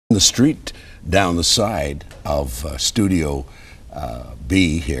street down the side of Studio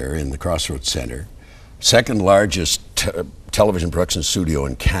B here in the Crossroads Center, second largest television production studio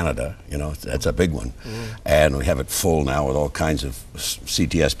in Canada. You know, that's a big one. And we have it full now with all kinds of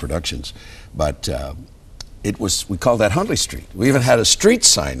CTS productions. But we called that Huntley Street. We even had a street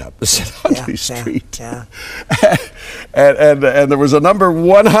sign up that said Huntley Street. Yeah. and there was a number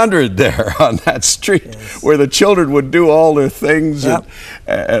 100 there on that street where the children would do all their things.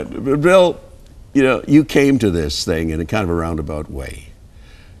 And Bill, you know, you came to this thing in a kind of a roundabout way.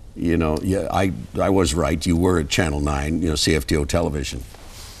 You know, I was right. You were at Channel 9, you know, CFTO television.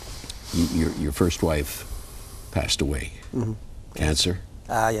 Your first wife passed away. Cancer?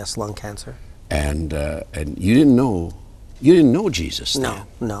 Yes, lung cancer. And you didn't know Jesus then.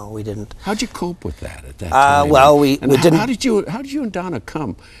 No, we didn't. How'd you cope with that at that time? Well, we didn't. How did you and Donna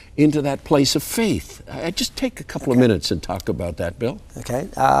come into that place of faith? Just take a couple of minutes and talk about that, Bill. Okay.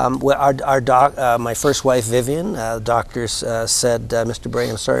 Well, my first wife, Vivian, the doctors said, Mr. Bray,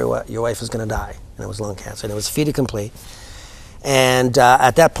 I'm sorry, your wife is going to die. And it was lung cancer. And it was fait accompli. And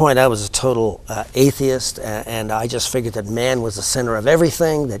at that point, I was a total atheist. And I just figured that man was the center of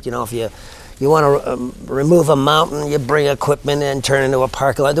everything. That, you know, if you want to remove a mountain, you bring equipment in, turn it into a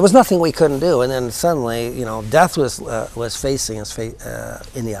parking lot. There was nothing we couldn't do. And then suddenly, you know, death was facing us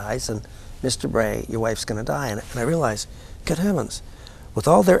in the eyes. And Mr. Bray, your wife's going to die. And I realized, good heavens, with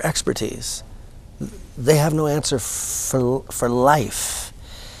all their expertise, they have no answer for life.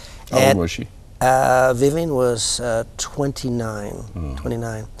 How old was she? Vivian was 29.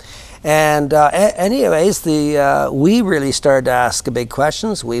 29. And anyways, we really started to ask big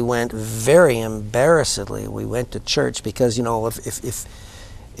questions. We went very embarrassedly. We went to church because, you know,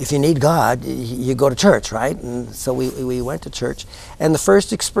 if you need God, you go to church, right? And so we went to church. And the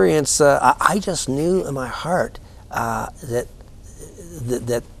first experience, I just knew in my heart that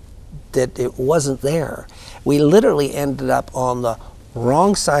it wasn't there. We literally ended up on the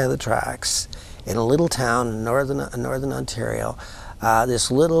wrong side of the tracks in a little town in northern Ontario. This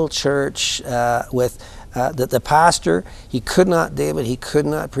little church with the pastor, he could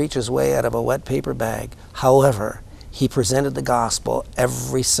not preach his way out of a wet paper bag. However, he presented the gospel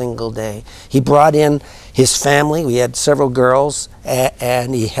every single day. He brought in his family. We had several girls,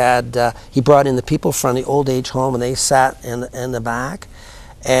 and he brought in the people from the old age home, and they sat in the back,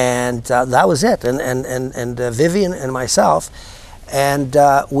 and that was it. And Vivian and myself, and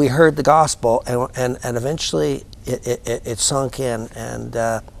we heard the gospel, and eventually it sunk in, and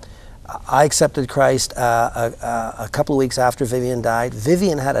I accepted Christ a couple of weeks after Vivian died.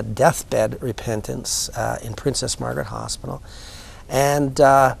 Vivian had a deathbed repentance in Princess Margaret Hospital, and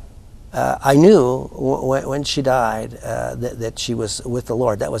I knew when she died that she was with the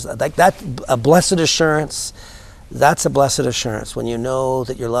Lord. That was like that, a blessed assurance. That's a blessed assurance when you know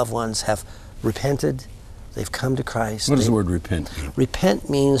that your loved ones have repented. They've come to Christ. What does the word repent mean? Repent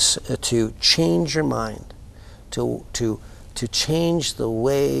means to change your mind, to change the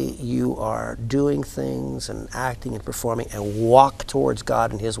way you are doing things and acting and performing, and walk towards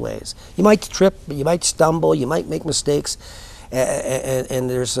God and His ways. You might trip, you might stumble, you might make mistakes, and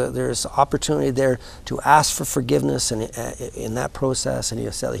there's opportunity there to ask for forgiveness, and in that process, and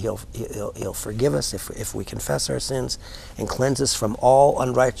He'll say He'll forgive us if we confess our sins and cleanse us from all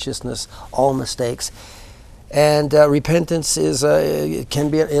unrighteousness, all mistakes. And repentance is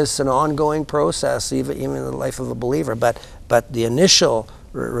an ongoing process, even in the life of a believer. But the initial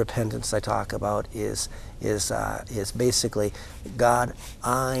repentance I talk about is basically, God,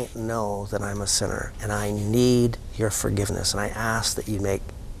 I know that I'm a sinner and I need your forgiveness, and I ask that you make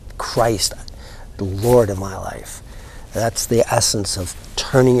Christ the Lord of my life. That's the essence of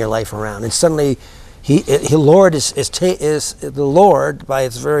turning your life around. And suddenly, Lord is the Lord by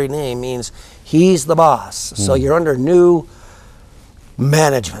its very name means He's the boss. So you're under new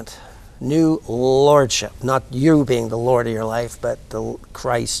management, new lordship. Not you being the Lord of your life, but the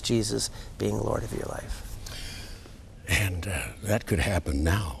Christ Jesus being Lord of your life. And that could happen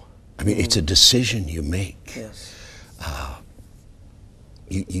now. I mean, it's a decision you make. Yes.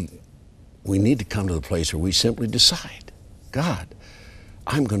 We need to come to the place where we simply decide, God,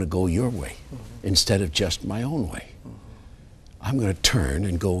 I'm going to go your way instead of just my own way. I'm going to turn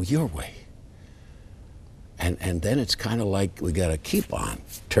and go your way. And then it's kind of like we got to keep on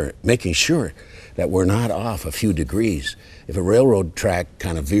making sure that we're not off a few degrees. If a railroad track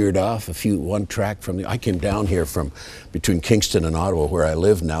kind of veered off one track from I came down here from between Kingston and Ottawa, where I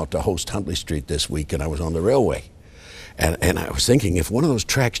live now, to host Huntley Street this week, and I was on the railway. And I was thinking, if one of those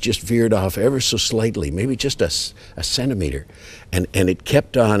tracks just veered off ever so slightly, maybe just a centimeter, and it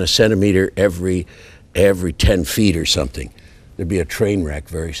kept on a centimeter every 10 feet or something, there'd be a train wreck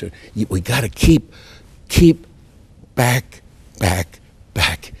very soon. We got to keep back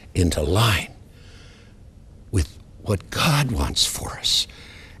into line with what God wants for us.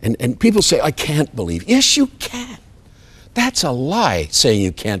 And people say, I can't believe. Yes, you can. That's a lie, saying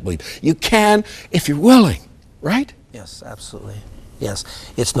you can't believe. You can if you're willing, right? Yes, absolutely. Yes.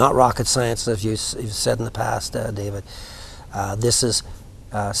 It's not rocket science, as you've said in the past, David. This is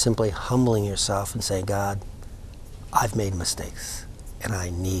simply humbling yourself and saying, God, I've made mistakes, and I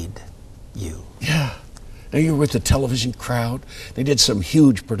need you. Yeah. Now you're with the television crowd. They did some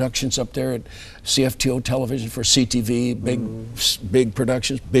huge productions up there at CFTO Television for CTV, big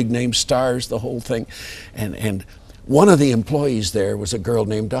productions, big name stars, the whole thing. And one of the employees there was a girl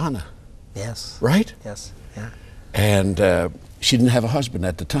named Donna. Yes. Right? Yes. Yeah. And she didn't have a husband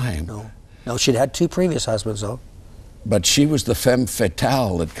at the time. No, she'd had 2 previous husbands, though. But she was the femme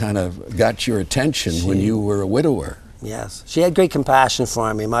fatale that kind of got your attention when you were a widower. Yes. She had great compassion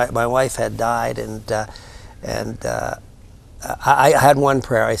for me. My wife had died, and I had one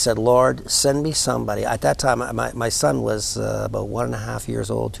prayer. I said, Lord, send me somebody. At that time, my son was about 1.5 years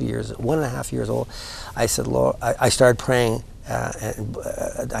old, 1.5 years old. I said, Lord, I started praying, and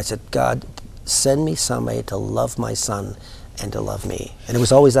I said, God, send me somebody to love my son and to love me. And it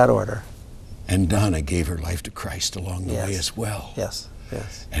was always that order. And Donna gave her life to Christ along the way as well. Yes,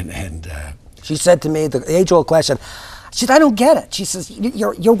 yes. And she said to me, the age-old question, she said, I don't get it. She says,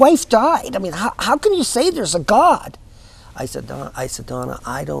 your wife died. I mean, how can you say there's a God? I said, Donna,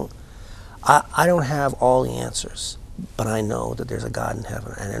 I don't have all the answers, but I know that there's a God in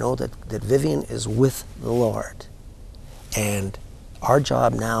heaven, and I know that Vivian is with the Lord. And our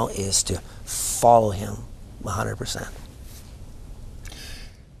job now is to follow him 100%.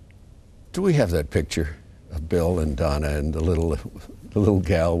 Do we have that picture of Bill and Donna and the little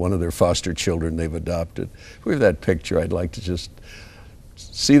gal, one of their foster children they've adopted? If we have that picture, I'd like to just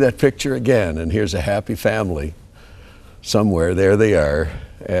see that picture again. And here's a happy family somewhere. There they are,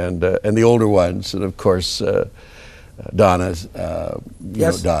 and the older ones, and of course Donna's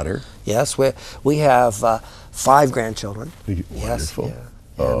daughter. Yes, we have 5 grandchildren. Wonderful.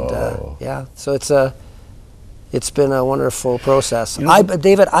 Yes, yeah. And so it's been a wonderful process.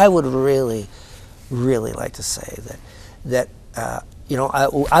 David, I would really like to say that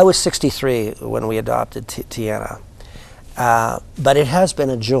I was 63 when we adopted Tiana, but it has been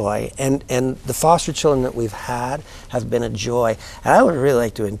a joy, and the foster children that we've had have been a joy. And I would really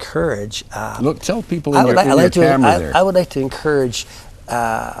like to encourage. Tell people in your camera there. I would like to encourage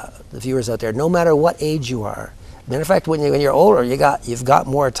the viewers out there, no matter what age you are. Matter of fact, when you're older, you've got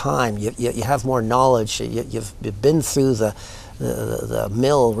more time. You have more knowledge. You've been through the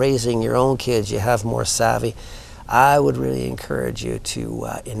mill raising your own kids. You have more savvy. I would really encourage you to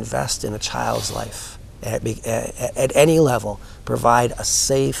invest in a child's life at any level. Provide a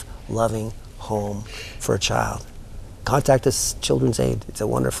safe, loving home for a child. Contact us, Children's Aid. It's a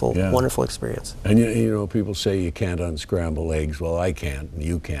wonderful, wonderful experience. And people say you can't unscramble eggs. Well, I can't, and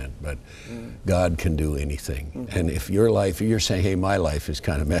you can't, but God can do anything. And if you're saying, hey, my life is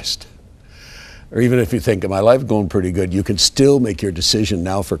kind of messed, or even if you think, my life is going pretty good, you can still make your decision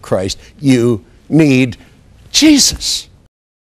now for Christ. You need Jesus.